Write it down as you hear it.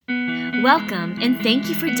Welcome, and thank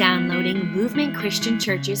you for downloading Movement Christian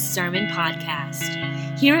Church's Sermon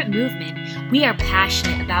Podcast. Here at Movement, we are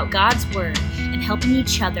passionate about God's Word and helping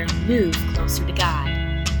each other move closer to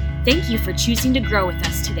God. Thank you for choosing to grow with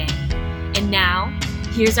us today. And now,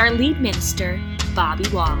 here's our lead minister, Bobby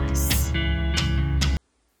Wallace.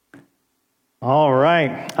 All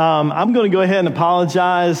right. I'm going to go ahead and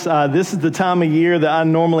apologize. This is the time of year that I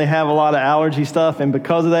normally have a lot of allergy stuff, and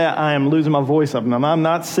because of that, I am losing my voice up. I'm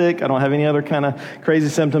not sick. I don't have any other kind of crazy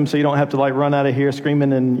symptoms, so you don't have to run out of here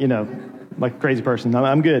screaming and, like a crazy person.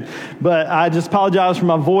 I'm good. But I just apologize for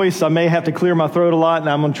my voice. I may have to clear my throat a lot,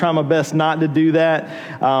 and I'm going to try my best not to do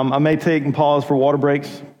that. I may take and pause for water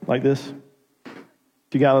breaks like this. If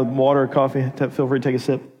you got water or coffee, feel free to take a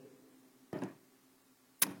sip.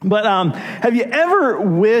 But have you ever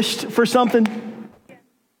wished for something?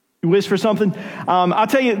 You wish for something? I'll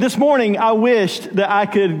tell you, this morning I wished that I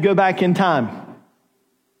could go back in time.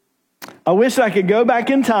 I wish I could go back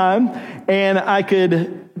in time and I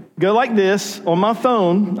could go like this on my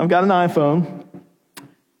phone. I've got an iPhone.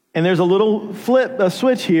 And there's a little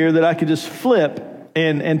switch here that I could just flip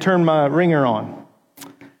and turn my ringer on.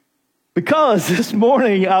 Because this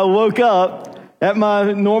morning I woke up at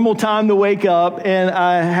my normal time to wake up, and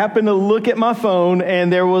I happened to look at my phone,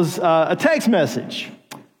 and there was a text message.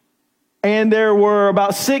 And there were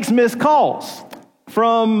about 6 missed calls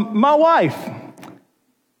from my wife.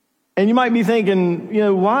 And you might be thinking,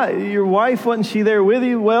 why? Your wife, wasn't she there with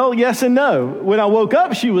you? Well, yes and no. When I woke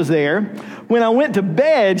up, she was there. When I went to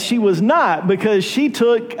bed, she was not, because she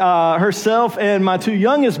took herself and my 2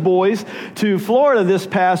 youngest boys to Florida this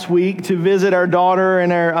past week to visit our daughter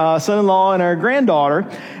and our son-in-law and our granddaughter.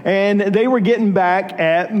 And they were getting back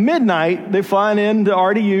at midnight. They're flying into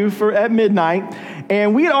RDU at midnight.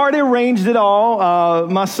 And we had already arranged it all.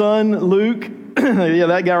 My son, Luke, yeah,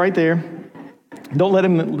 that guy right there. Don't let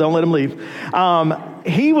him leave.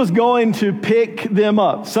 He was going to pick them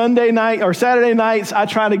up. Sunday night or Saturday nights, I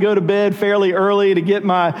try to go to bed fairly early to get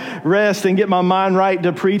my rest and get my mind right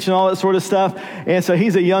to preach and all that sort of stuff. And so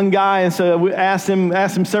he's a young guy, and so we asked him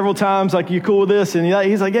several times, like, "You cool with this?" And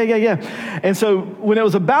he's like, yeah. And so when it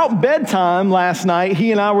was about bedtime last night,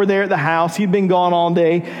 he and I were there at the house. He'd been gone all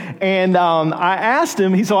day, and I asked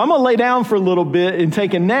him. He said, "I'm gonna lay down for a little bit and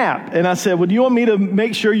take a nap." And I said, "Well, do you want me to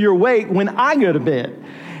make sure you're awake when I go to bed?"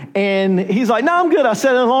 And he's like, "No, I'm good. I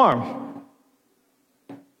set an alarm."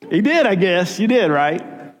 He did, I guess. You did, right?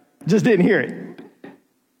 Just didn't hear it.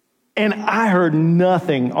 And I heard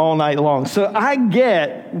nothing all night long. So I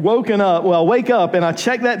wake up and I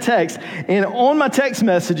check that text. And on my text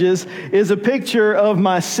messages is a picture of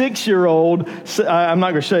my 6-year-old. I'm not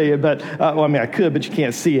going to show you, but, I could, but you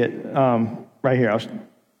can't see it. Right here, I'll show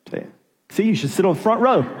you. See, you should sit on the front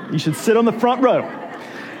row. You should sit on the front row.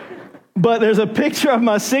 But there's a picture of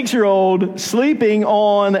my 6-year-old sleeping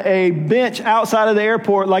on a bench outside of the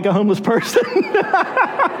airport like a homeless person.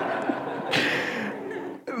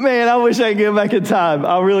 Man, I wish I could go back in time.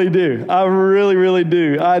 I really do. I really, really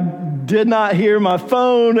do. I did not hear my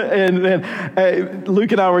phone, and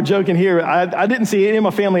Luke and I were joking here. I didn't see any of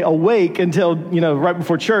my family awake until, right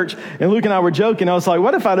before church. And Luke and I were joking. I was like,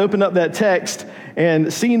 what if I'd opened up that text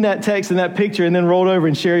and seen that text and that picture and then rolled over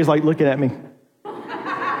and Sherry's like looking at me.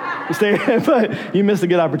 But you missed a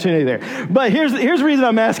good opportunity there. But here's the reason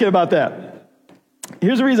I'm asking about that.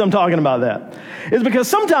 Here's the reason I'm talking about that. Is because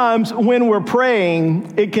sometimes when we're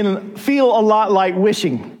praying, it can feel a lot like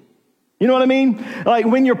wishing. You know what I mean? Like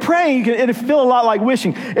when you're praying, it can feel a lot like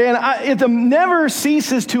wishing. And it never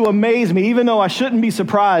ceases to amaze me, even though I shouldn't be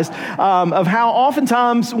surprised, of how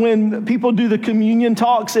oftentimes when people do the communion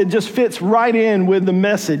talks, it just fits right in with the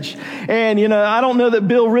message. And, I don't know that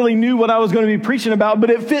Bill really knew what I was going to be preaching about,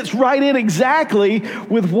 but it fits right in exactly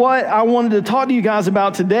with what I wanted to talk to you guys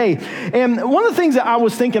about today. And one of the things that I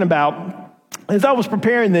was thinking about as I was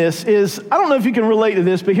preparing this is, I don't know if you can relate to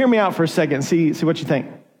this, but hear me out for a second, see what you think.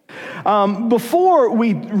 Before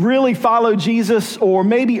we really follow Jesus, or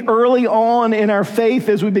maybe early on in our faith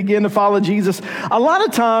as we begin to follow Jesus, a lot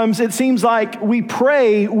of times it seems like we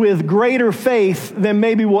pray with greater faith than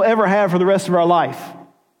maybe we'll ever have for the rest of our life.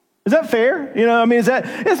 Is that fair?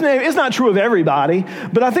 It's not true of everybody,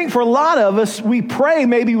 but I think for a lot of us, we pray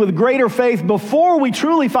maybe with greater faith before we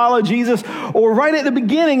truly follow Jesus, or right at the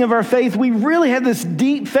beginning of our faith, we really have this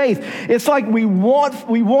deep faith. It's like we want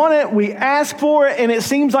it, we ask for it, and it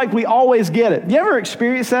seems like we always get it. You ever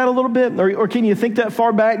experience that a little bit? Or can you think that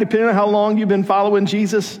far back, depending on how long you've been following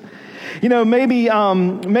Jesus? Maybe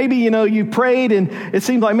you prayed and it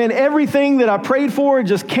seemed like, man, everything that I prayed for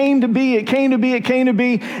just came to be.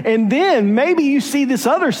 And then maybe you see this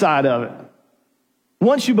other side of it.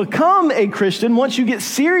 Once you become a Christian, once you get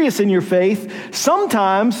serious in your faith,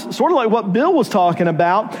 sometimes, sort of like what Bill was talking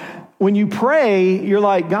about, when you pray, you're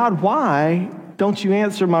like, God, why don't you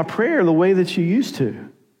answer my prayer the way that you used to?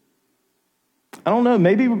 I don't know,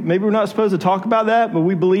 maybe we're not supposed to talk about that, but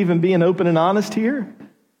we believe in being open and honest here.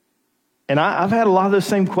 And I've had a lot of those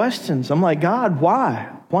same questions. I'm like, God, why?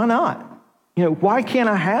 Why not? Why can't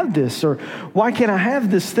I have this? Or why can't I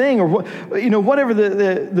have this thing? Or whatever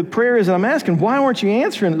the prayer is that I'm asking, why aren't you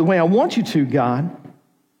answering it the way I want you to, God?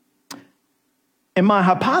 And my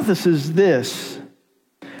hypothesis is this.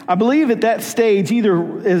 I believe at that stage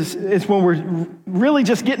either is when we're really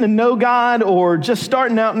just getting to know God or just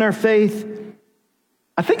starting out in our faith.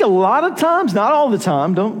 I think a lot of times, not all the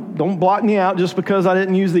time, don't block me out just because I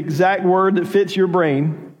didn't use the exact word that fits your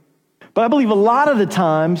brain. But I believe a lot of the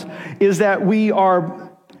times is that we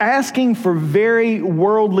are asking for very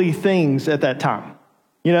worldly things at that time.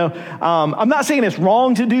 I'm not saying it's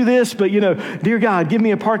wrong to do this, but, dear God, give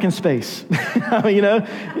me a parking space.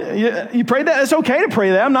 You pray that. It's okay to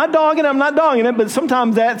pray that. I'm not dogging it, but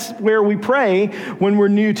sometimes that's where we pray when we're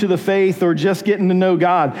new to the faith or just getting to know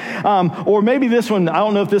God. Or maybe this one, I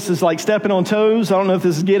don't know if this is like stepping on toes. I don't know if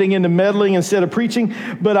this is getting into meddling instead of preaching,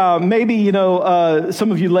 but maybe,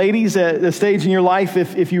 some of you ladies at the stage in your life,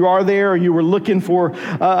 if you are there or you were looking for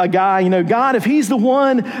a guy, God, if he's the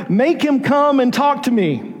one, make him come and talk to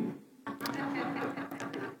me.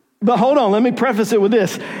 But hold on, let me preface it with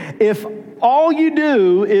this. If all you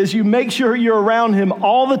do is you make sure you're around him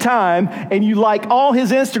all the time and you like all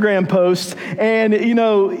his Instagram posts and,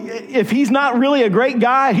 if he's not really a great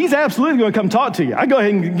guy, he's absolutely going to come talk to you. I go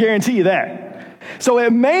ahead and guarantee you that. So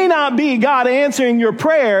it may not be God answering your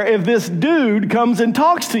prayer if this dude comes and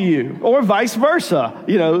talks to you, or vice versa,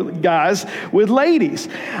 guys with ladies.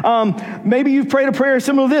 Maybe you've prayed a prayer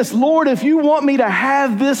similar to this. Lord, if you want me to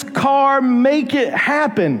have this car, make it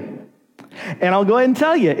happen. And I'll go ahead and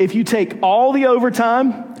tell you, if you take all the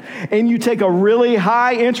overtime and you take a really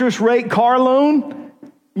high interest rate car loan,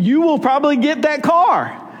 you will probably get that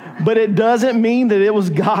car. But it doesn't mean that it was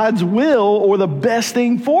God's will or the best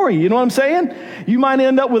thing for you. You know what I'm saying? You might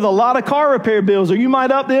end up with a lot of car repair bills, or you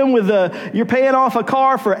might up them with you're paying off a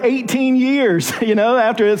car for 18 years,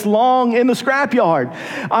 after it's long in the scrapyard.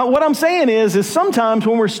 What I'm saying is sometimes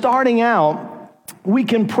when we're starting out, we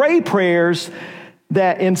can pray prayers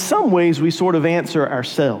that in some ways we sort of answer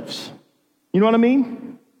ourselves. You know what I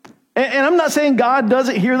mean? And I'm not saying God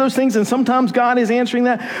doesn't hear those things, and sometimes God is answering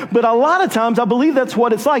that, but a lot of times I believe that's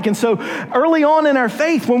what it's like. And so early on in our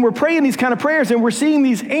faith, when we're praying these kind of prayers and we're seeing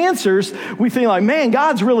these answers, we think like, man,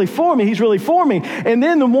 God's really for me. He's really for me. And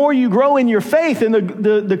then the more you grow in your faith and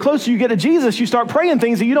the closer you get to Jesus, you start praying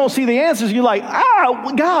things and you don't see the answers. You're like,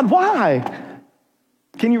 God, why?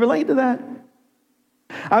 Can you relate to that?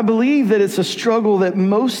 I believe that it's a struggle that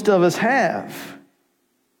most of us have.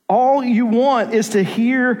 All you want is to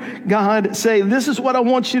hear God say, this is what I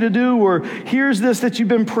want you to do, or here's this that you've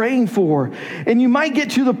been praying for. And you might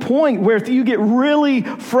get to the point where you get really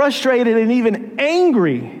frustrated and even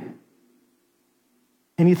angry.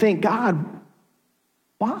 And you think, God,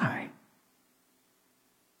 why?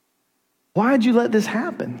 Why did you let this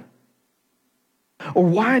happen? Or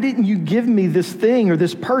why didn't you give me this thing or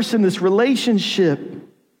this person, this relationship?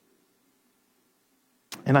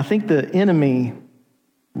 And I think the enemy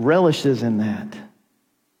relishes in that.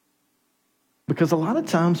 Because a lot of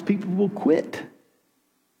times people will quit.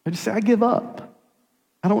 They just say, I give up.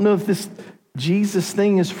 I don't know if this Jesus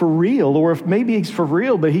thing is for real, or if maybe he's for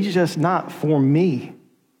real, but he's just not for me.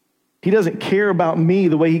 He doesn't care about me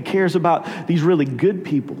the way he cares about these really good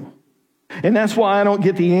people. And that's why I don't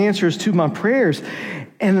get the answers to my prayers.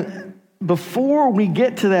 And before we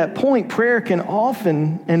get to that point, prayer can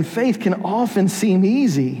often, and faith can often seem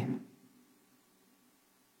easy.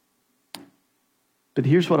 But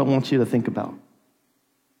here's what I want you to think about.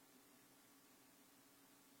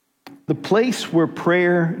 The place where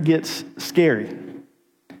prayer gets scary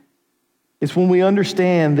is when we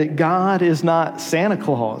understand that God is not Santa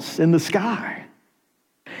Claus in the sky,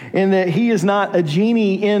 and that he is not a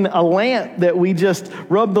genie in a lamp that we just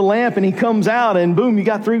rub the lamp and he comes out and boom, you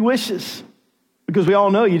got 3 wishes. Because we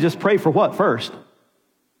all know you just pray for what first?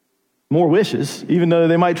 More wishes, even though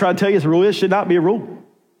they might try to tell you it's a rule. It should not be a rule.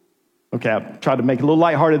 Okay, I tried to make it a little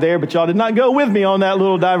lighthearted there, but y'all did not go with me on that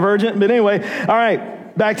little divergent. But anyway, all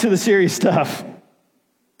right, back to the serious stuff.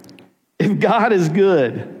 If God is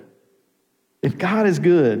good,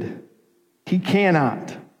 he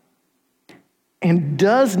cannot and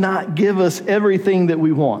does not give us everything that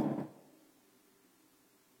we want.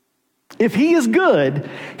 If he is good,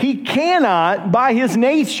 he cannot, by his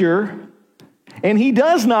nature And he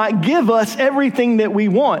does not give us everything that we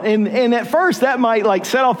want. And at first that might like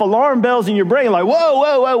set off alarm bells in your brain, like, whoa,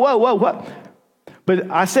 whoa, whoa, whoa, whoa, what? But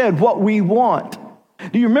I said what we want.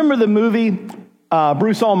 Do you remember the movie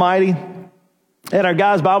Bruce Almighty? At our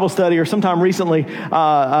guys' Bible study, or sometime recently,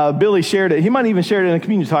 Billy shared it. He might have even shared it in a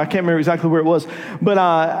communion talk. I can't remember exactly where it was.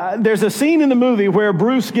 But there's a scene in the movie where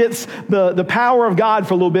Bruce gets the power of God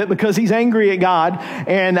for a little bit because he's angry at God.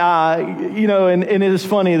 And, and it is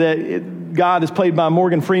funny that God is played by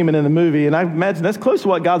Morgan Freeman in the movie. And I imagine that's close to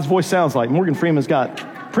what God's voice sounds like. Morgan Freeman's got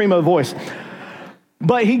primo voice.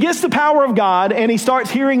 But he gets the power of God and he starts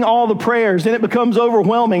hearing all the prayers and it becomes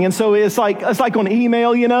overwhelming. And so it's like on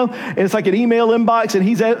email, it's like an email inbox and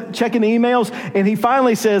he's checking the emails and he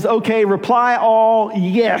finally says, okay, reply all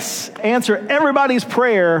yes. Answer everybody's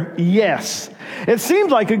prayer yes. It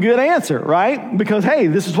seems like a good answer, right? Because, hey,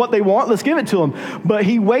 this is what they want. Let's give it to them. But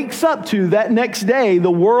he wakes up to that next day, the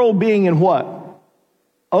world being in what?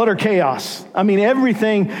 Utter chaos. I mean,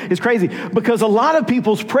 everything is crazy because a lot of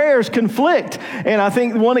people's prayers conflict. And I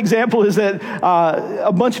think one example is that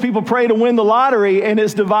a bunch of people pray to win the lottery and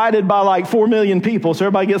it's divided by like 4 million people. So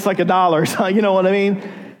everybody gets like $1. You know what I mean?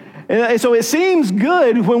 And so it seems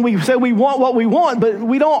good when we say we want what we want, but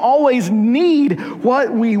we don't always need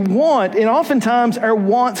what we want. And oftentimes our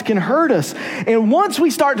wants can hurt us. And once we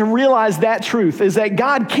start to realize that truth is that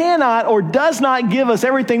God cannot or does not give us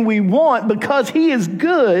everything we want because he is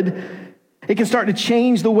good, it can start to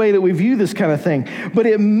change the way that we view this kind of thing. But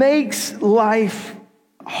it makes life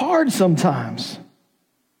hard sometimes.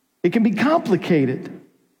 It can be complicated.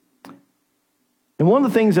 And one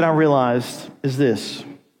of the things that I realized is this.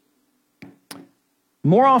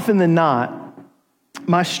 More often than not,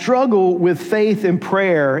 my struggle with faith and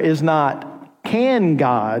prayer is not, can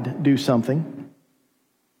God do something?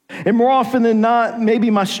 And more often than not, maybe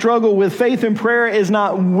my struggle with faith and prayer is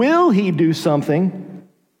not, will he do something?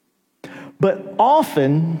 But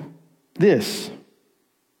often this,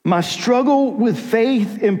 my struggle with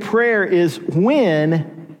faith and prayer is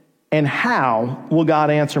when and how will God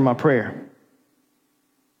answer my prayer?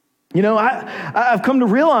 I've come to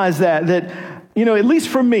realize that at least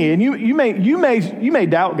for me, and you may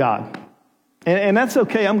doubt God, and that's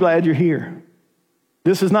okay. I'm glad you're here.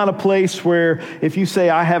 This is not a place where if you say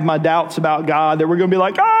I have my doubts about God, that we're going to be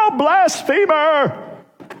like, oh, blasphemer,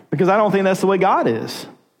 because I don't think that's the way God is.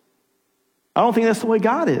 I don't think that's the way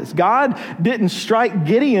God is. God didn't strike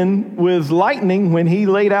Gideon with lightning when he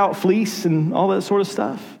laid out fleece and all that sort of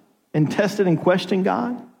stuff and tested and questioned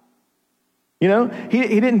God. He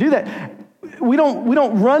didn't do that. We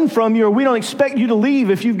don't run from you or we don't expect you to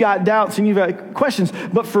leave if you've got doubts and you've got questions.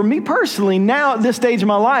 But for me personally, now at this stage of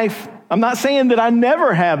my life, I'm not saying that I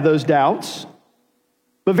never have those doubts,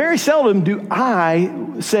 but very seldom do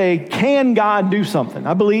I say, can God do something?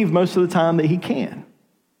 I believe most of the time that he can.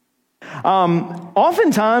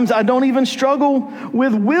 Oftentimes, I don't even struggle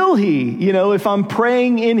with will he, if I'm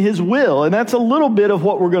praying in his will. And that's a little bit of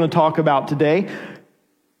what we're going to talk about today.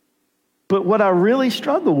 But what I really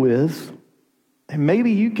struggle with, and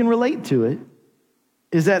maybe you can relate to it,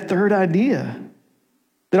 is that third idea.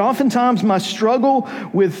 That oftentimes my struggle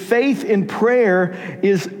with faith in prayer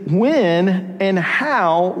is when and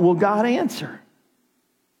how will God answer?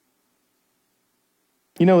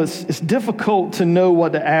 It's difficult to know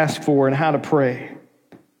what to ask for and how to pray.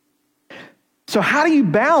 So how do you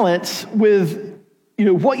balance with,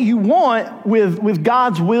 what you want with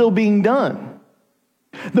God's will being done?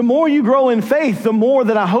 The more you grow in faith, the more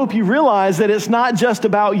that I hope you realize that it's not just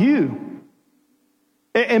about you.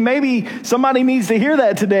 And maybe somebody needs to hear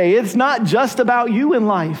that today. It's not just about you in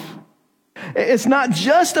life. It's not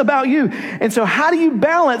just about you. And so how do you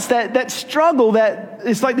balance that struggle that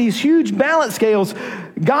it's like these huge balance scales,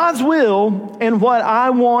 God's will and what I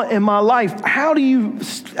want in my life? How do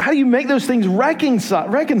you make those things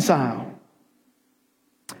reconcile?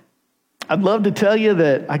 I'd love to tell you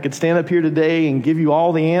that I could stand up here today and give you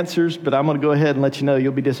all the answers, but I'm going to go ahead and let you know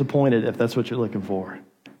you'll be disappointed if that's what you're looking for.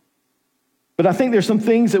 But I think there's some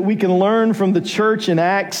things that we can learn from the church in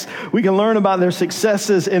Acts. We can learn about their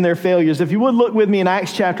successes and their failures. If you would look with me in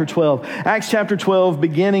Acts chapter 12. Acts chapter 12,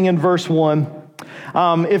 beginning in verse 1.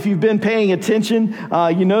 If you've been paying attention,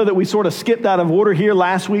 you know that we sort of skipped out of order here.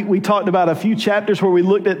 Last week, we talked about a few chapters where we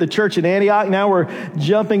looked at the church in Antioch. Now we're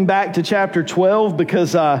jumping back to chapter 12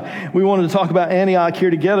 because we wanted to talk about Antioch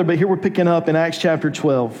here together. But here we're picking up in Acts chapter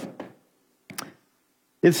 12.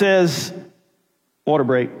 It says, water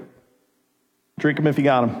break. Drink them if you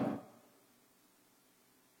got them.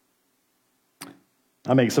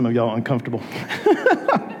 I make some of y'all uncomfortable.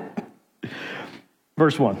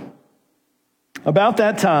 Verse 1. About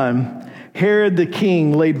that time, Herod the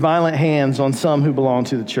king laid violent hands on some who belonged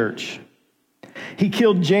to the church. He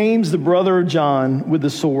killed James, the brother of John, with the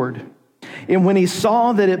sword. And when he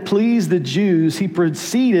saw that it pleased the Jews, he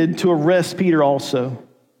proceeded to arrest Peter also.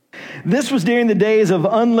 This was during the days of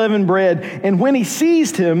unleavened bread, and when he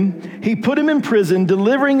seized him, he put him in prison,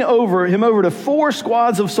 delivering him over to 4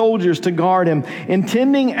 squads of soldiers to guard him,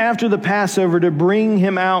 intending after the Passover to bring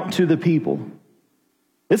him out to the people.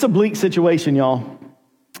 It's a bleak situation, y'all.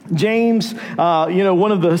 James,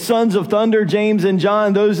 one of the sons of thunder, James and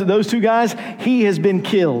John, those 2 guys, he has been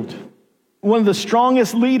killed. One of the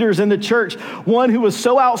strongest leaders in the church, one who was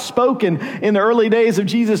so outspoken in the early days of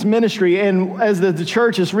Jesus' ministry. And as the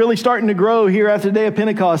church is really starting to grow here after the day of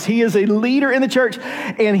Pentecost, he is a leader in the church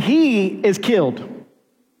and he is killed.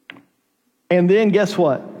 And then guess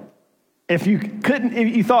what? If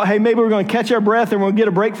you thought, hey, maybe we're going to catch our breath and we'll get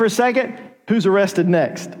a break for a second, who's arrested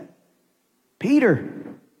next? Peter.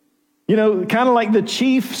 Kind of like the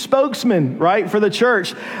chief spokesman, right, for the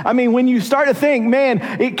church. I mean, when you start to think,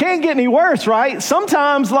 man, it can't get any worse, right?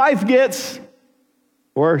 Sometimes life gets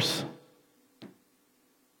worse.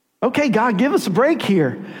 Okay, God, give us a break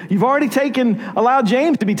here. You've already allowed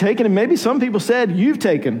James to be taken, and maybe some people said you've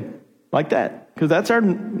taken like that, because that's our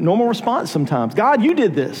normal response sometimes. God, you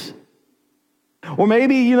did this. Or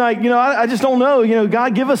maybe, I just don't know.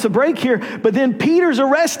 God, give us a break here. But then Peter's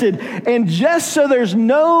arrested. And just so there's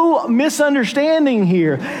no misunderstanding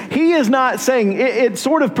here, he is not saying, it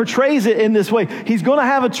sort of portrays it in this way. He's going to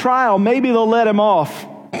have a trial. Maybe they'll let him off.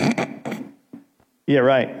 Yeah,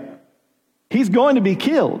 right. He's going to be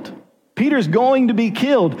killed. Peter's going to be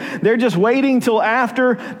killed. They're just waiting till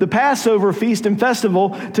after the Passover feast and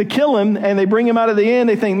festival to kill him, and they bring him out at the end.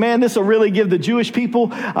 They think, man, this will really give the Jewish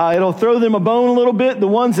people, it'll throw them a bone a little bit, the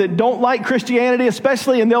ones that don't like Christianity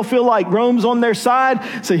especially, and they'll feel like Rome's on their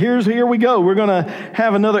side. So here we go. We're going to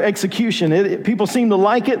have another execution. People seem to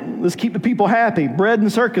like it. Let's keep the people happy. Bread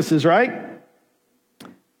and circuses, right?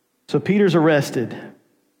 So Peter's arrested,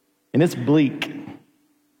 and it's bleak.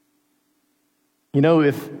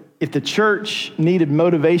 If the church needed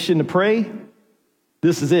motivation to pray,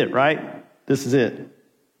 this is it, right? This is it.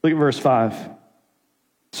 Look at verse 5.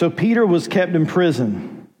 So Peter was kept in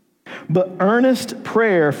prison, but earnest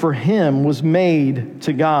prayer for him was made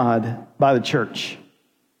to God by the church.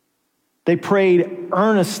 They prayed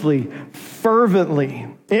earnestly, fervently.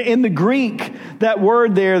 In the Greek, that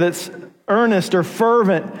word there that's earnest or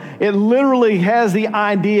fervent, it literally has the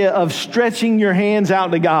idea of stretching your hands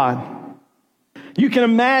out to God. You can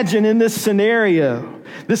imagine in this scenario,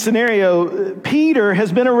 Peter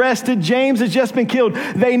has been arrested. James has just been killed.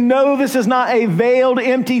 They know this is not a veiled,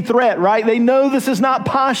 empty threat, right? They know this is not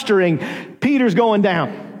posturing. Peter's going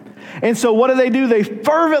down. And so what do? They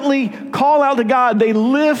fervently call out to God. They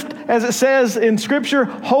lift, as it says in Scripture,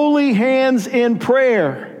 holy hands in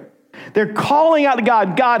prayer. They're calling out to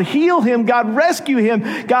God. God, heal him. God, rescue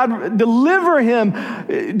him. God, deliver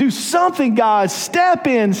him. Do something, God. Step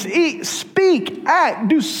in, speak, act.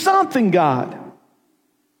 Do something, God.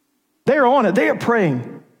 They're on it. They are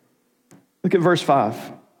praying. Look at verse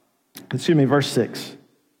 6.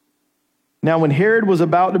 Now, when Herod was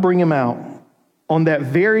about to bring him out, on that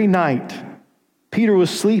very night, Peter was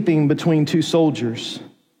sleeping between 2 soldiers,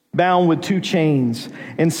 bound with 2 chains,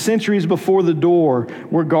 and sentries before the door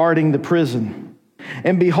were guarding the prison.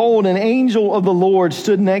 And behold, an angel of the Lord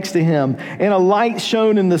stood next to him, and a light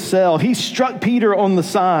shone in the cell. He struck Peter on the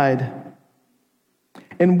side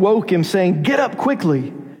and woke him, saying, "Get up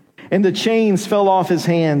quickly." And the chains fell off his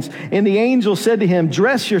hands. And the angel said to him,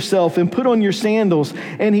 "Dress yourself and put on your sandals."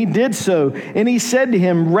 And he did so. And he said to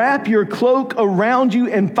him, "Wrap your cloak around you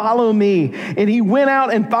and follow me." And he went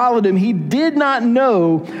out and followed him. He did not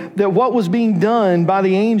know that what was being done by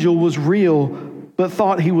the angel was real, but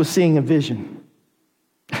thought he was seeing a vision.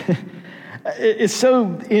 It's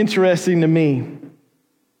so interesting to me.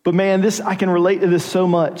 But man, I can relate to this so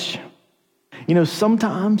much.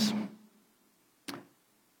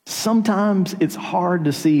 Sometimes it's hard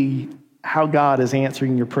to see how God is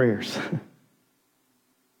answering your prayers.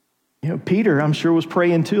 Peter, I'm sure, was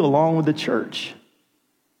praying too, along with the church.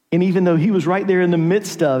 And even though he was right there in the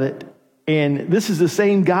midst of it, and this is the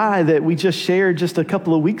same guy that we just shared just a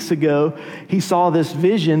couple of weeks ago, he saw this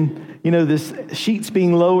vision, this sheets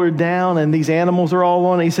being lowered down and these animals are all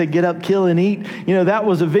on it. He said, "Get up, kill and eat." That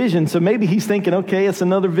was a vision. So maybe he's thinking, okay, it's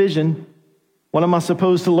another vision. What am I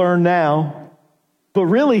supposed to learn now? But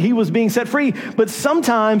really, he was being set free. But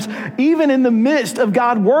sometimes, even in the midst of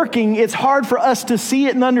God working, it's hard for us to see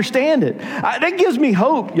it and understand it. That gives me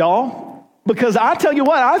hope, y'all. Because I tell you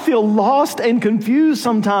what, I feel lost and confused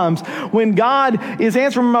sometimes when God is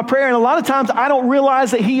answering my prayer. And a lot of times I don't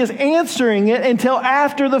realize that he is answering it until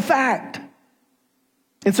after the fact.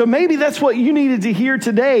 And so maybe that's what you needed to hear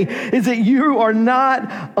today, is that you are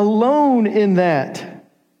not alone in that.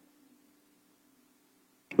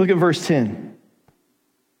 Look at verse 10.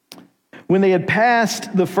 When they had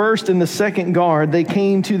passed the first and the second guard, they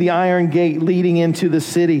came to the iron gate leading into the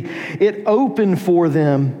city. It opened for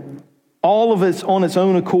them, all of it on its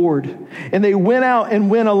own accord. And they went out and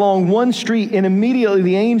went along one street, and immediately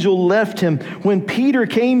the angel left him. When Peter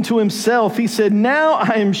came to himself, he said, "Now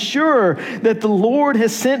I am sure that the Lord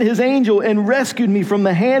has sent his angel and rescued me from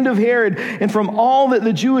the hand of Herod and from all that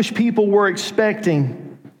the Jewish people were expecting."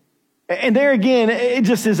 And there again, it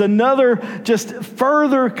just is another, just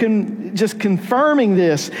further just confirming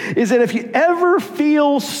this, is that if you ever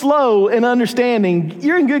feel slow in understanding,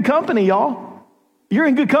 you're in good company, y'all. You're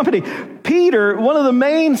in good company. Peter, one of the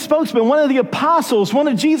main spokesmen, one of the apostles, one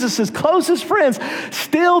of Jesus' closest friends,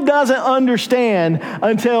 still doesn't understand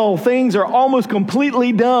until things are almost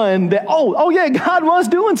completely done that, oh yeah, God was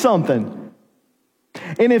doing something.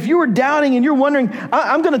 And if you were doubting and you're wondering,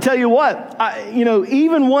 I'm going to tell you what,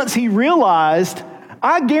 even once he realized,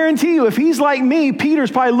 I guarantee you, if he's like me, Peter's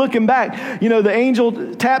probably looking back. The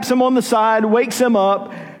angel taps him on the side, wakes him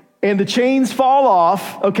up, and the chains fall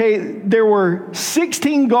off. Okay, there were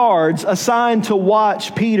 16 guards assigned to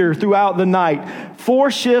watch Peter throughout the night.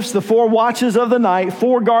 4 shifts, the 4 watches of the night,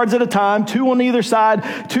 4 guards at a time, 2 on either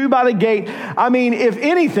side, 2 by the gate. I mean, if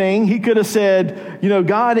anything, he could have said,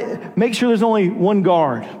 God, make sure there's only 1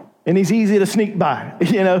 guard, and he's easy to sneak by.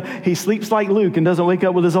 He sleeps like Luke and doesn't wake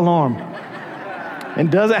up with his alarm.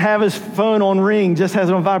 And doesn't have his phone on ring, just has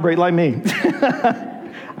it on vibrate like me.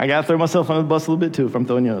 I got to throw myself under the bus a little bit too if I'm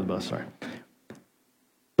throwing you under the bus, sorry.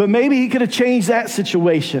 But maybe he could have changed that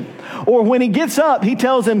situation. Or when he gets up, he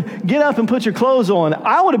tells him, get up and put your clothes on.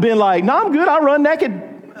 I would have been like, no, I'm good. I'll run naked.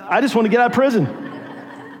 I just want to get out of prison.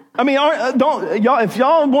 I mean, if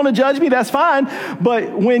y'all want to judge me, that's fine.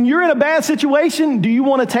 But when you're in a bad situation, do you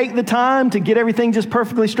want to take the time to get everything just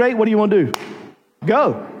perfectly straight? What do you want to do?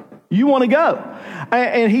 Go. You want to go.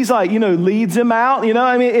 And he's like, leads him out.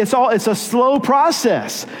 It's a slow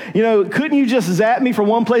process. Couldn't you just zap me from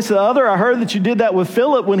one place to the other? I heard that you did that with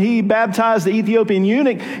Philip when he baptized the Ethiopian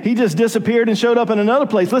eunuch. He just disappeared and showed up in another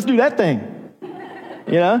place. Let's do that thing.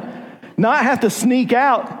 Not have to sneak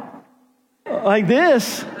out like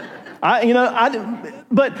this.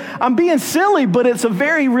 But I'm being silly, but it's a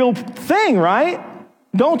very real thing, right?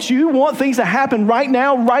 Don't you want things to happen right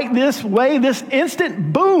now, right this way, this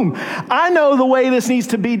instant? Boom. I know the way this needs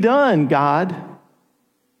to be done, God.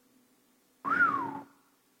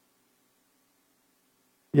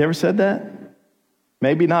 You ever said that?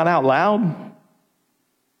 Maybe not out loud.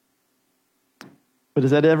 But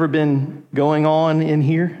has that ever been going on in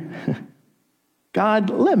here? God,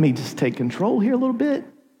 let me just take control here a little bit.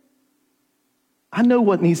 I know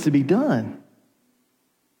what needs to be done.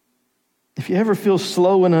 If you ever feel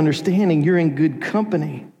slow in understanding, you're in good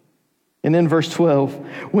company. And then verse 12,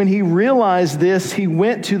 when he realized this, he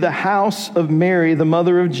went to the house of Mary, the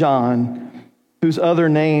mother of John, whose other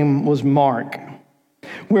name was Mark,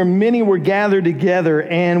 where many were gathered together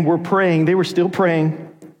and were praying. They were still praying.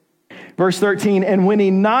 Verse 13, and when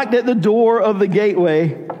he knocked at the door of the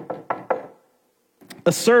gateway,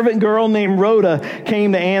 a servant girl named Rhoda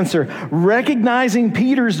came to answer. Recognizing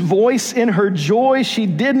Peter's voice in her joy, she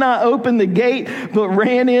did not open the gate, but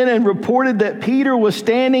ran in and reported that Peter was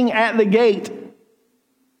standing at the gate.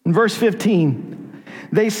 In verse 15,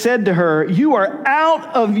 they said to her, "You are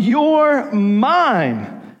out of your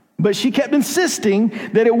mind." But she kept insisting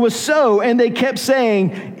that it was so, and they kept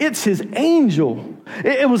saying, "It's his angel."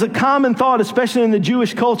 It was a common thought, especially in the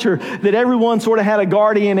Jewish culture, that everyone sort of had a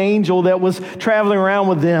guardian angel that was traveling around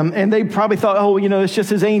with them. And they probably thought, it's just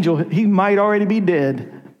his angel. He might already be dead.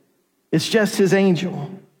 It's just his angel.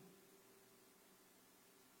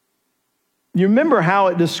 You remember how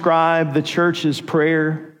it described the church's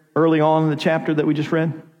prayer early on in the chapter that we just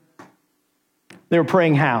read? They were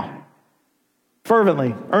praying how?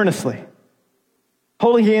 Fervently, earnestly.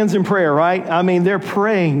 Holding hands in prayer, right? I mean, they're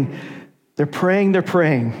praying. They're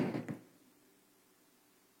praying.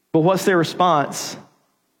 But what's their response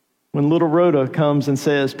when little Rhoda comes and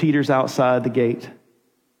says, Peter's outside the gate?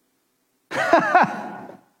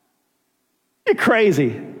 You're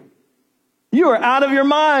crazy. You are out of your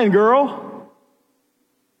mind, girl.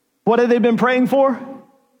 What have they been praying for?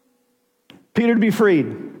 Peter to be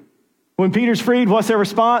freed. When Peter's freed, what's their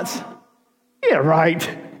response? Yeah, right.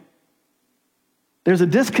 There's a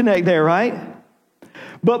disconnect there, right?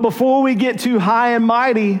 But before we get too high and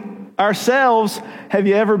mighty, ourselves, have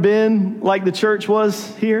you ever been like the church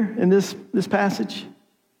was here in this passage?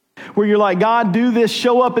 Where you're like, God, do this,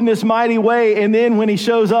 show up in this mighty way. And then when he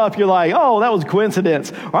shows up, you're like, oh, that was a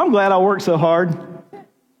coincidence. Or, I'm glad I worked so hard.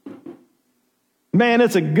 Man,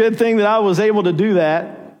 it's a good thing that I was able to do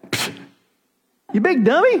that. Pfft, you big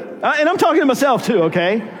dummy. And I'm talking to myself too,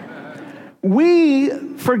 okay? We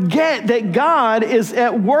forget that God is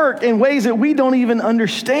at work in ways that we don't even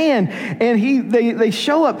understand. And they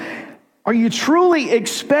show up. Are you truly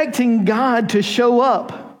expecting God to show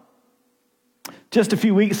up? Just a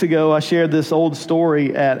few weeks ago, I shared this old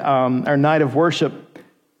story at our night of worship,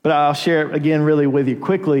 but I'll share it again really with you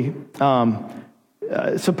quickly.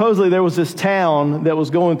 Supposedly there was this town that was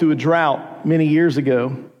going through a drought many years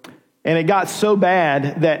ago, and it got so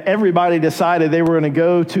bad that everybody decided they were going to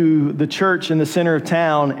go to the church in the center of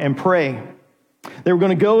town and pray. They were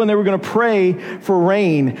going to go and they were going to pray for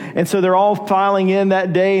rain. And so they're all filing in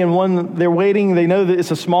that day, and they're waiting. They know that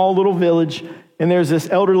it's a small little village, and there's this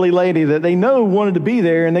elderly lady that they know wanted to be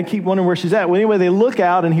there, and they keep wondering where she's at. Well, anyway, they look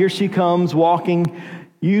out, and here she comes walking,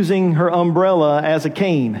 using her umbrella as a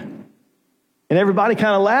cane. And everybody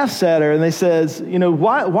kind of laughs at her, and they says,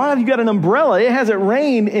 why have you got an umbrella? It hasn't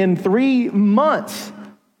rained in 3 months.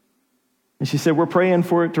 And she said, we're praying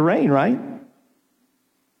for it to rain, right?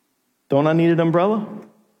 Don't I need an umbrella?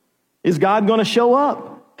 Is God going to show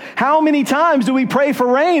up? How many times do we pray for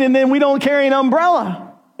rain and then we don't carry an umbrella?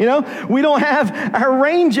 We don't have our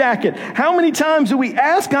rain jacket. How many times do we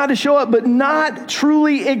ask God to show up but not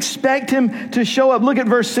truly expect him to show up? Look at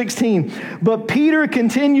verse 16. But Peter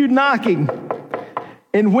continued knocking.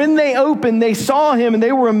 And when they opened, they saw him and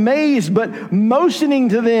they were amazed, but motioning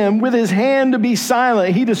to them with his hand to be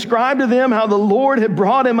silent, he described to them how the Lord had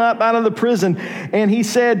brought him up out of the prison. And he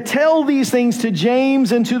said, tell these things to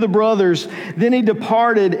James and to the brothers. Then he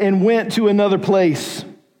departed and went to another place.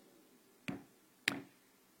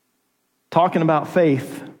 Talking about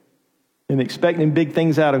faith and expecting big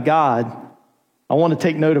things out of God, I want to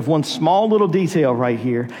take note of one small little detail right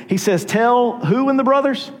here. He says, tell who and the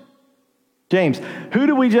brothers? James. Who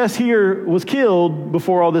did we just hear was killed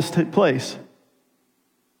before all this took place?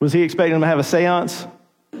 Was he expecting them to have a seance?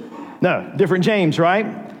 No, different James,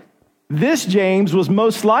 right? This James was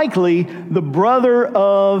most likely the brother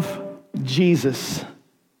of Jesus,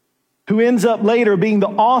 who ends up later being the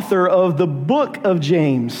author of the book of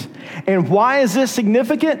James. And why is this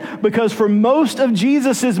significant? Because for most of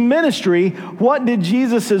Jesus' ministry, what did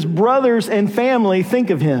Jesus' brothers and family think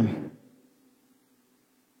of him?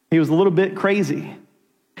 He was a little bit crazy.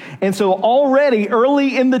 And so already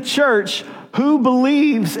early in the church, who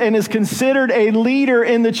believes and is considered a leader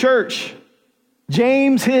in the church?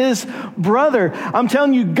 James, his brother. I'm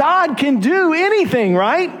telling you, God can do anything,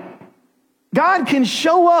 right? God can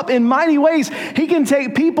show up in mighty ways. He can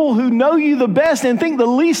take people who know you the best and think the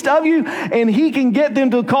least of you, and he can get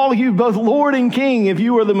them to call you both Lord and King if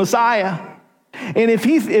you are the Messiah. And if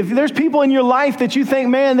there's people in your life that you think,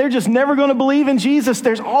 man, they're just never going to believe in Jesus,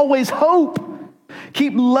 there's always hope.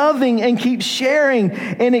 Keep loving and keep sharing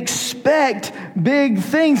and expect big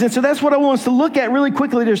things. And so that's what I want us to look at really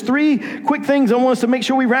quickly. There's 3 quick things I want us to make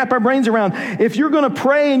sure we wrap our brains around. If you're going to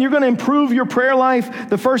pray and you're going to improve your prayer life,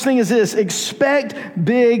 the first thing is this: expect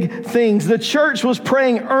big things. The church was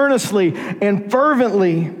praying earnestly and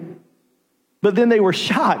fervently, but then they were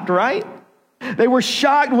shocked, right? They were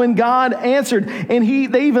shocked when God answered,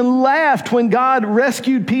 and they even laughed when God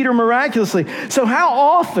rescued Peter miraculously. So how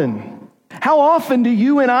often do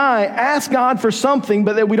you and I ask God for something,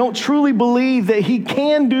 but that we don't truly believe that he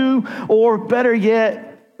can do, or better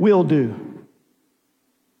yet, will do?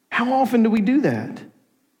 How often do we do that?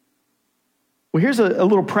 Well, here's a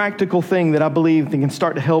little practical thing that I believe that can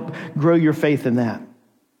start to help grow your faith in that.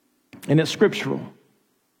 And it's scriptural.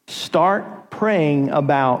 Start praying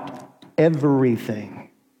about everything.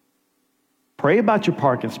 Pray about your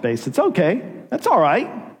parking space. It's okay. That's all right.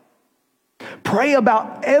 Pray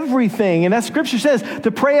about everything. And that scripture says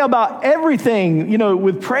to pray about everything,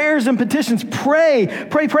 with prayers and petitions. Pray.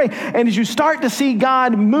 And as you start to see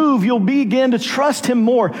God move, you'll begin to trust him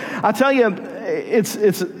more. I tell you, it's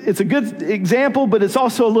a good example, but it's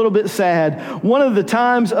also a little bit sad. One of the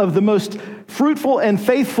times of the most fruitful and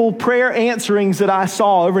faithful prayer answerings that I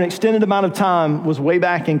saw over an extended amount of time was way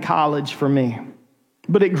back in college for me.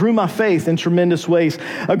 but it grew my faith in tremendous ways.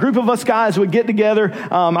 A group of us guys would get together.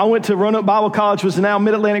 I went to Roanoke Bible College, which is now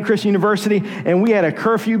Mid-Atlantic Christian University, and we had a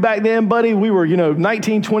curfew back then, buddy. We were,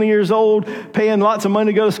 19, 20 years old, paying lots of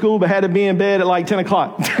money to go to school, but had to be in bed at like 10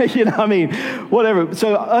 o'clock. Whatever.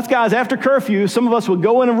 So us guys, after curfew, some of us would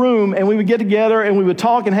go in a room, and we would get together, and we would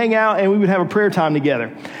talk and hang out, and we would have a prayer time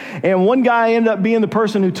together. And one guy ended up being the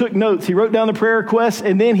person who took notes. He wrote down the prayer requests,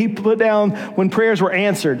 and then he put down when prayers were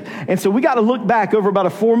answered. And so we got to look back over about a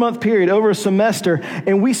 4-month period, over a semester,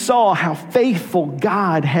 and we saw how faithful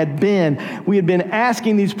God had been. We had been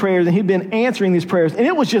asking these prayers, and he'd been answering these prayers. And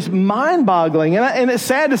it was just mind-boggling. And it's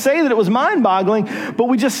sad to say that it was mind-boggling, but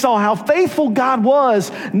we just saw how faithful God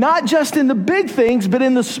was, not just in the big things, but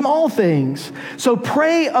in the small things. So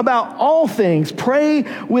pray about all things. Pray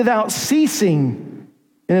without ceasing,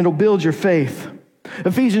 and it'll build your faith.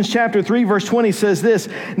 Ephesians chapter 3, verse 20 says this,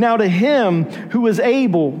 "Now to him who is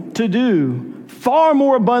able to do far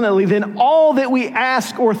more abundantly than all that we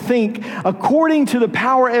ask or think, according to the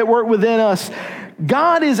power at work within us."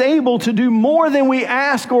 God is able to do more than we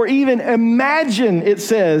ask or even imagine, it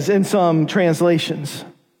says in some translations.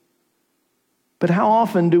 But how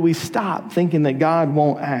often do we stop thinking that God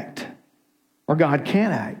won't act or God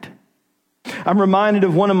can't act? I'm reminded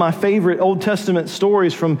of one of my favorite Old Testament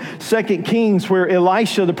stories from 2 Kings, where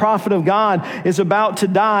Elisha, the prophet of God, is about to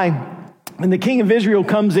die. And the king of Israel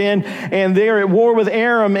comes in, and they're at war with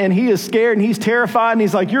Aram, and he is scared and he's terrified, and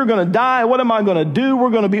he's like, "You're going to die. What am I going to do? We're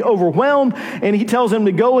going to be overwhelmed." And he tells him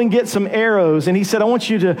to go and get some arrows. And he said, "I want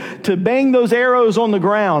you to bang those arrows on the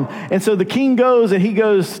ground." And so the king goes, and he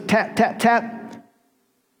goes tap, tap, tap.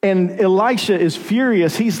 And Elisha is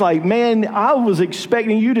furious. He's like, "Man, I was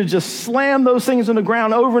expecting you to just slam those things on the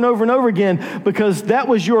ground over and over and over again, because that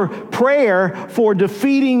was your prayer for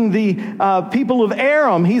defeating the people of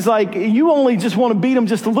Aram." He's like, "You only just want to beat them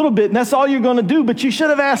just a little bit, and that's all you're going to do. But you should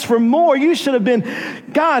have asked for more. You should have been,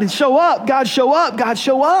 God, show up, God, show up, God,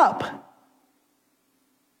 show up."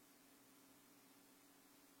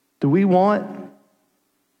 Do we want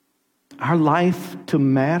our life to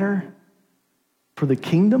matter for the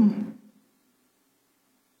kingdom?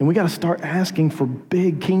 And we got to start asking for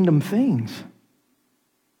big kingdom things.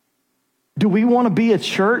 Do we want to be a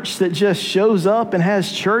church that just shows up and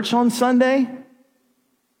has church on Sunday?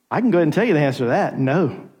 I can go ahead and tell you the answer to that.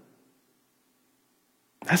 No.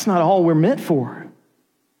 That's not all we're meant for.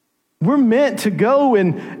 We're meant to go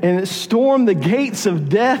and storm the gates of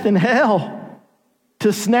death and hell,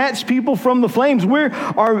 to snatch people from the flames. We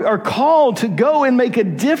are called to go and make a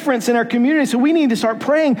difference in our community. So we need to start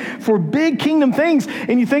praying for big kingdom things.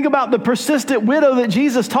 And you think about the persistent widow that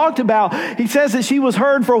Jesus talked about. He says that she was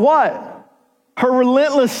heard for what? Her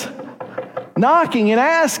relentless knocking and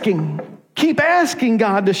asking. Keep asking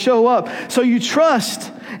God to show up. So you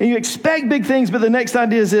trust and you expect big things, but the next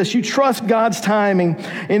idea is this: you trust God's timing.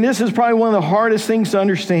 And this is probably one of the hardest things to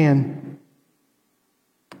understand.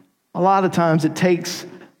 A lot of times it takes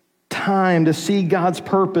time to see God's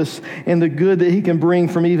purpose and the good that he can bring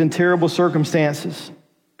from even terrible circumstances.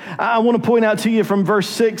 I want to point out to you from verse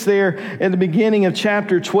 6 there at the beginning of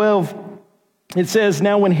chapter 12. It says,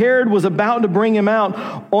 "Now when Herod was about to bring him out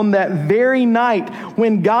on that very night,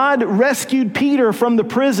 when God rescued Peter from the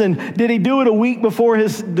prison," did he do it a week before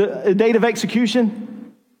his date of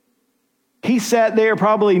execution? He sat there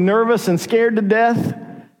probably nervous and scared to death.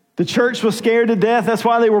 The church was scared to death. That's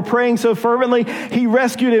why they were praying so fervently. He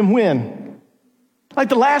rescued him when? Like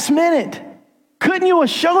the last minute. Couldn't you have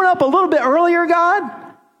shown up a little bit earlier, God?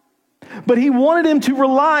 But he wanted him to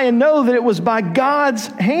rely and know that it was by God's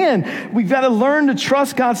hand. We've got to learn to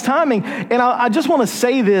trust God's timing. And I just want to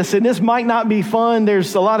say this, and this might not be fun.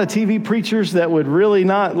 There's a lot of TV preachers that would really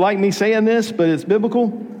not like me saying this, but it's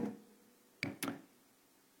biblical.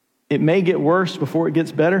 It may get worse before it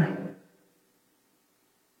gets better.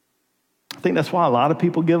 I think that's why a lot of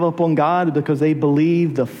people give up on God, because they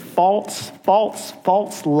believe the false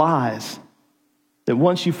lies that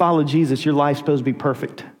once you follow Jesus, your life's supposed to be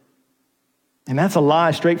perfect. And that's a lie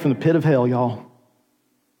straight from the pit of hell, y'all.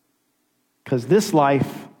 Because this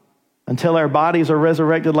life, until our bodies are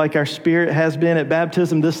resurrected like our spirit has been at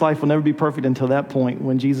baptism, this life will never be perfect until that point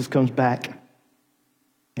when Jesus comes back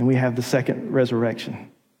and we have the second resurrection.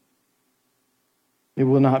 It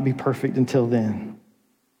will not be perfect until then.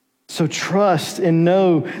 So trust and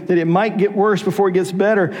know that it might get worse before it gets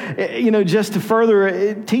better. Just to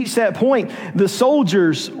further teach that point, the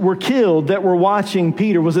soldiers were killed that were watching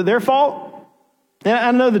Peter. Was it their fault? And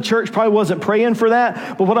I know the church probably wasn't praying for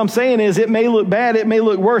that, but what I'm saying is it may look bad, it may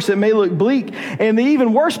look worse, it may look bleak. And the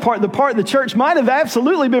even worse part, the part the church might have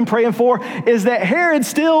absolutely been praying for, is that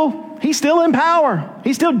Herod's he's still in power.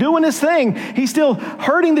 He's still doing his thing. He's still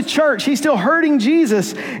hurting the church. He's still hurting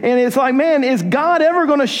Jesus. And it's like, man, is God ever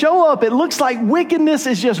going to show up? It looks like wickedness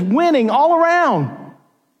is just winning all around.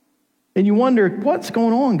 And you wonder, what's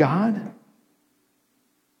going on, God?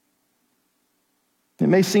 It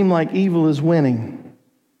may seem like evil is winning,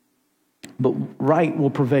 but right will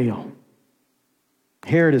prevail.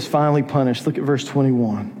 Herod is finally punished. Look at verse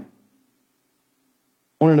 21.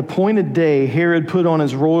 On an appointed day, Herod put on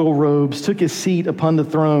his royal robes, took his seat upon the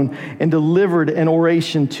throne, and delivered an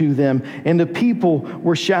oration to them. And the people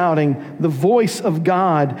were shouting, "The voice of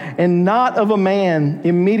God and not of a man."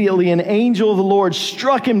 Immediately an angel of the Lord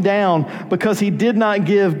struck him down because he did not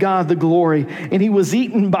give God the glory. And he was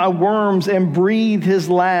eaten by worms and breathed his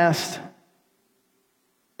last.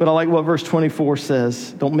 But I like what verse 24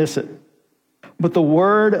 says. Don't miss it. But the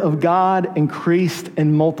word of God increased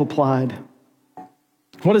and multiplied.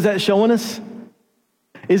 What is that showing us?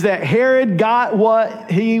 Is that Herod got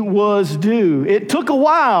what he was due. It took a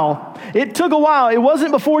while. It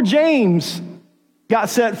wasn't before James got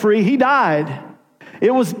set free. He died.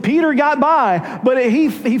 It was Peter got by, but he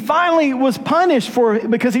finally was punished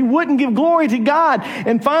because he wouldn't give glory to God.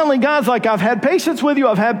 And finally God's like, I've had patience with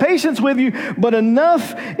you, but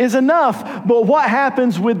enough is enough. But what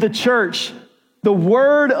happens with the church? The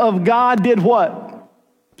word of God did what?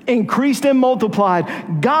 Increased and multiplied.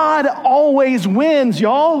 God always wins,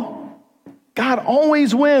 y'all. God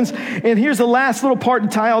always wins. And here's the last little part to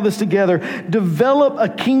tie all this together. Develop a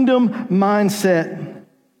kingdom mindset.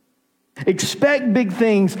 Expect big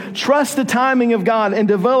things. Trust the timing of God and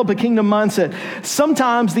develop a kingdom mindset.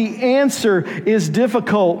 Sometimes the answer is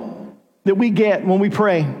difficult that we get when we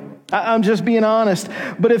pray. I'm just being honest.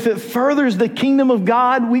 But if it furthers the kingdom of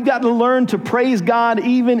God, we've got to learn to praise God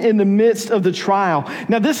even in the midst of the trial.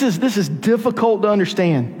 Now, this is difficult to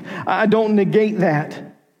understand. I don't negate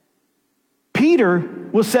that. Peter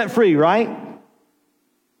was set free, right?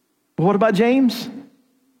 But what about James?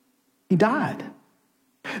 He died.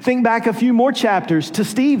 Think back a few more chapters to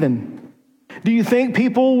Stephen. Do you think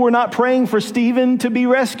people were not praying for Stephen to be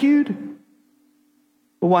rescued?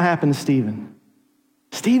 Well, what happened to Stephen?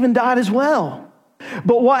 Stephen died as well.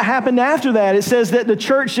 But what happened after that? It says that the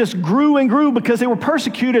church just grew and grew because they were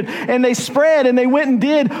persecuted, and they spread and they went and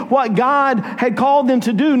did what God had called them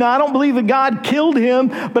to do. Now, I don't believe that God killed him,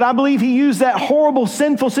 but I believe he used that horrible,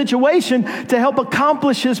 sinful situation to help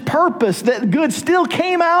accomplish his purpose, that good still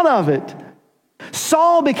came out of it.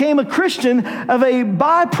 Saul became a Christian of a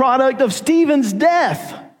byproduct of Stephen's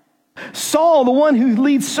death. Saul, the one who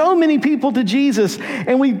leads so many people to Jesus.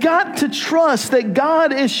 And we've got to trust that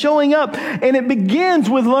God is showing up. And it begins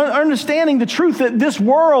with understanding the truth that this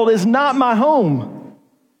world is not my home.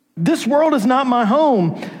 This world is not my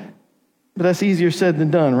home. But that's easier said than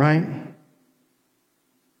done, right?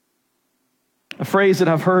 A phrase that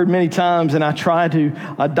I've heard many times, and I try to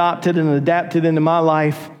adopt it and adapt it into my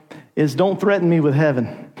life, is don't threaten me with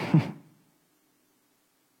heaven.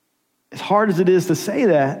 As hard as it is to say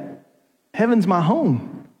that, heaven's my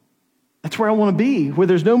home. That's where I want to be, where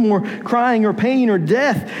there's no more crying or pain or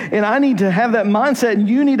death. And I need to have that mindset, and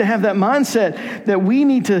you need to have that mindset, that we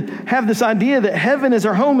need to have this idea that heaven is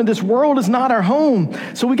our home and this world is not our home.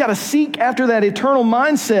 So we got to seek after that eternal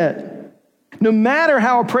mindset. No matter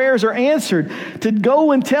how our prayers are answered, to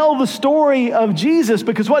go and tell the story of Jesus.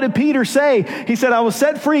 Because what did Peter say? He said, I was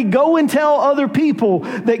set free. Go and tell other people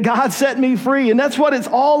that God set me free. And that's what it's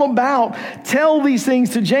all about. Tell these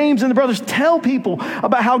things to James and the brothers. Tell people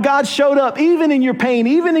about how God showed up, even in your pain,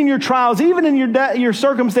 even in your trials, even in your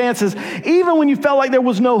circumstances, even when you felt like there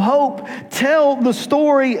was no hope. Tell the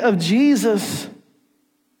story of Jesus.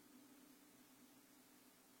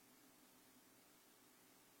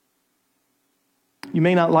 You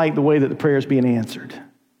may not like the way that the prayer is being answered.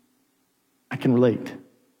 I can relate.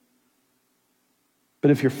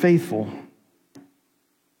 But if you're faithful,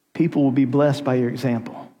 people will be blessed by your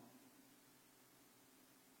example.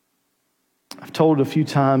 I've told a few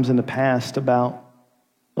times in the past about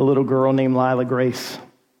a little girl named Lila Grace.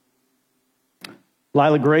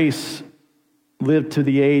 Lila Grace lived to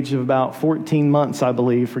the age of about 14 months, I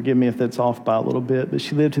believe. Forgive me if that's off by a little bit, but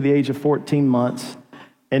she lived to the age of 14 months.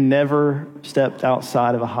 And never stepped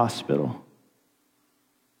outside of a hospital.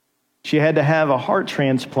 She had to have a heart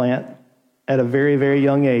transplant at a very, very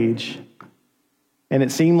young age. And it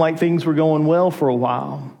seemed like things were going well for a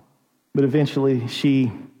while. But eventually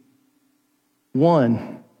she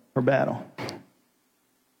won her battle.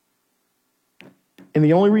 And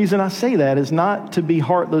the only reason I say that is not to be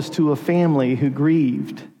heartless to a family who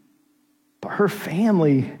grieved, but her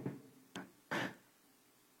family,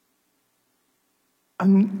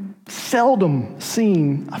 I've seldom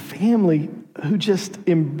seen a family who just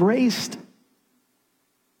embraced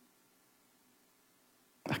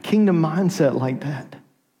a kingdom mindset like that.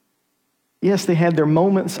 Yes, they had their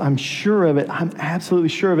moments, I'm sure of it. I'm absolutely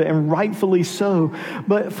sure of it, and rightfully so.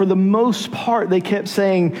 But for the most part, they kept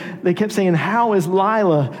saying, how is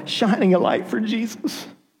Lila shining a light for Jesus?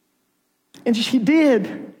 And she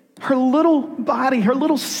did. Her little body, her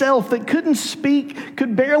little self that couldn't speak,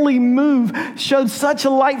 could barely move, showed such a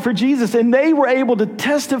light for Jesus. And they were able to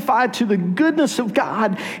testify to the goodness of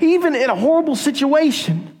God, even in a horrible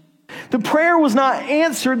situation. The prayer was not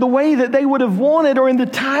answered the way that they would have wanted or in the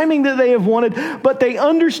timing that they have wanted, but they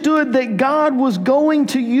understood that God was going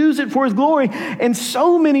to use it for His glory. And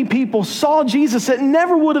so many people saw Jesus that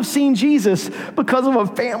never would have seen Jesus because of a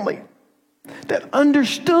family that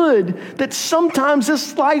understood that sometimes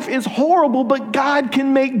this life is horrible, but God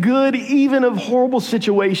can make good even of horrible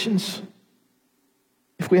situations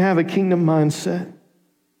if we have a kingdom mindset.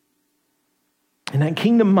 And that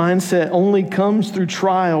kingdom mindset only comes through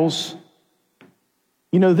trials.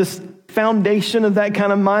 You know, this foundation of that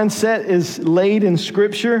kind of mindset is laid in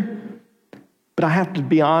Scripture. But I have to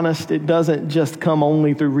be honest, it doesn't just come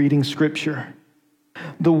only through reading Scripture.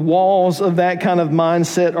 The walls of that kind of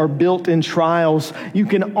mindset are built in trials. You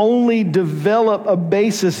can only develop a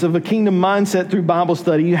basis of a kingdom mindset through Bible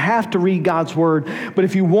study. You have to read God's Word. But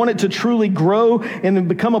if you want it to truly grow and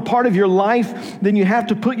become a part of your life, then you have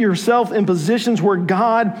to put yourself in positions where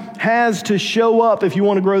God has to show up if you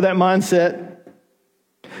want to grow that mindset.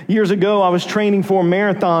 Years ago, I was training for a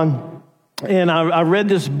marathon, and I read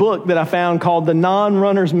this book that I found called The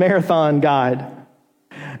Non-Runner's Marathon Guide.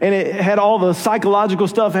 And it had all the psychological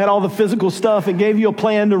stuff, it had all the physical stuff. It gave you a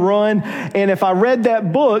plan to run. And if I read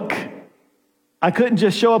that book, I couldn't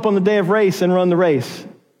just show up on the day of race and run the race.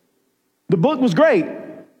 The book was great,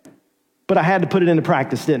 but I had to put it into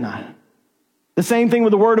practice, didn't I? The same thing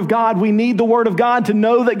with the Word of God. We need the Word of God to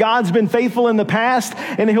know that God's been faithful in the past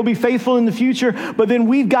and He'll be faithful in the future. But then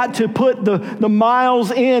we've got to put the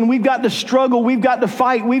miles in. We've got to struggle. We've got to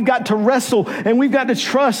fight. We've got to wrestle. And we've got to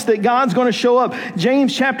trust that God's going to show up.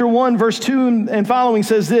 James chapter 1, verse 2 and following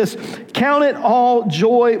says this: "Count it all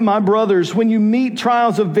joy, my brothers, when you meet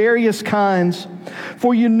trials of various kinds.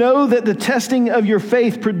 For you know that the testing of your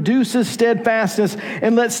faith produces steadfastness,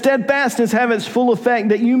 and let steadfastness have its full effect,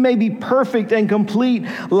 that you may be perfect and complete,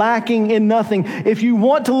 lacking in nothing." If you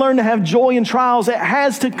want to learn to have joy in trials, it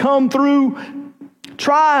has to come through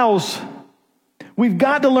trials. We've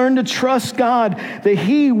got to learn to trust God that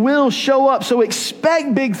He will show up. So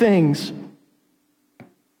expect big things.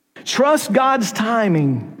 Trust God's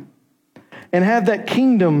timing and have that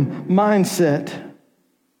kingdom mindset.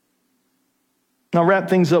 I'll wrap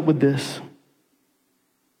things up with this.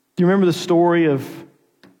 Do you remember the story in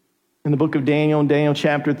the book of Daniel, in Daniel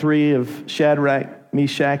chapter 3, of Shadrach,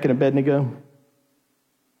 Meshach, and Abednego?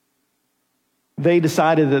 They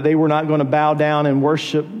decided that they were not going to bow down and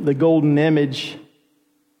worship the golden image.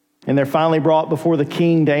 And they're finally brought before the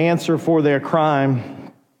king to answer for their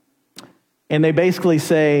crime. And they basically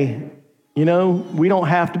say, you know, we don't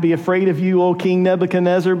have to be afraid of you, O King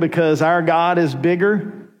Nebuchadnezzar, because our God is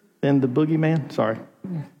bigger than the boogeyman. Sorry,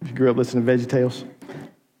 if you grew up listening to VeggieTales.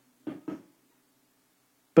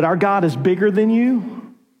 But our God is bigger than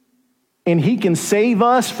you, and He can save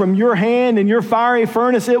us from your hand and your fiery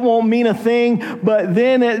furnace. It won't mean a thing. But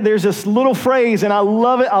then there's this little phrase, and I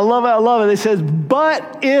love it, I love it, I love it. It says,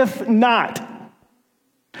 but if not.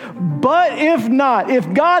 But if not,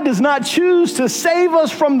 if God does not choose to save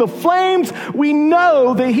us from the flames, we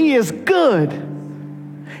know that He is good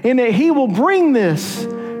and that He will bring this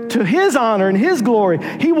to His honor and His glory.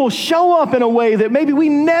 He will show up in a way that maybe we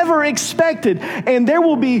never expected, and there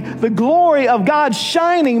will be the glory of God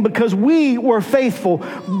shining because we were faithful.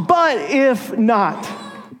 But if not,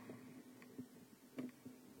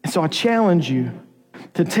 and so I challenge you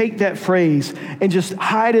to take that phrase and just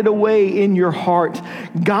hide it away in your heart.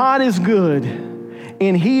 God is good,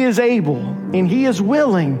 and He is able, and He is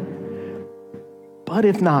willing. But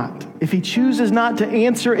if not, if He chooses not to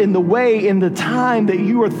answer in the way, in the time that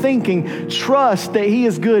you are thinking, trust that He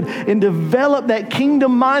is good and develop that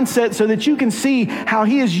kingdom mindset so that you can see how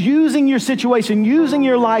He is using your situation, using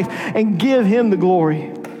your life, and give Him the glory.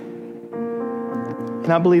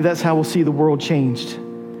 And I believe that's how we'll see the world changed.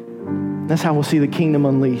 That's how we'll see the kingdom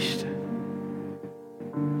unleashed.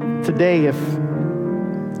 Today, if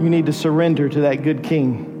you need to surrender to that good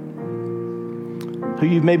King, who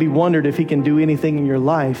you've maybe wondered if He can do anything in your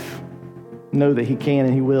life, know that he can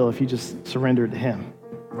and he will if you just surrender to him.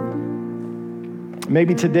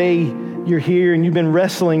 Maybe today you're here and you've been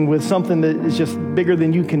wrestling with something that is just bigger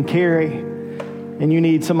than you can carry, and you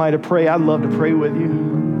need somebody to pray. I'd love to pray with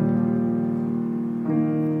you.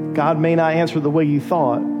 God may not answer the way you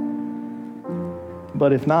thought,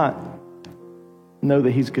 but if not, know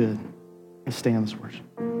that he's good. Let's stand this worship.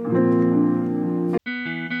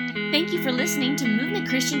 Thank you for listening to Movement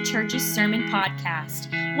Christian Church's Sermon Podcast.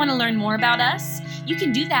 Want to learn more about us? You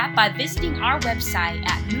can do that by visiting our website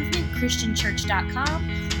at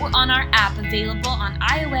movementchristianchurch.com or on our app available on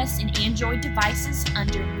iOS and Android devices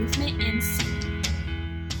under Movement NC.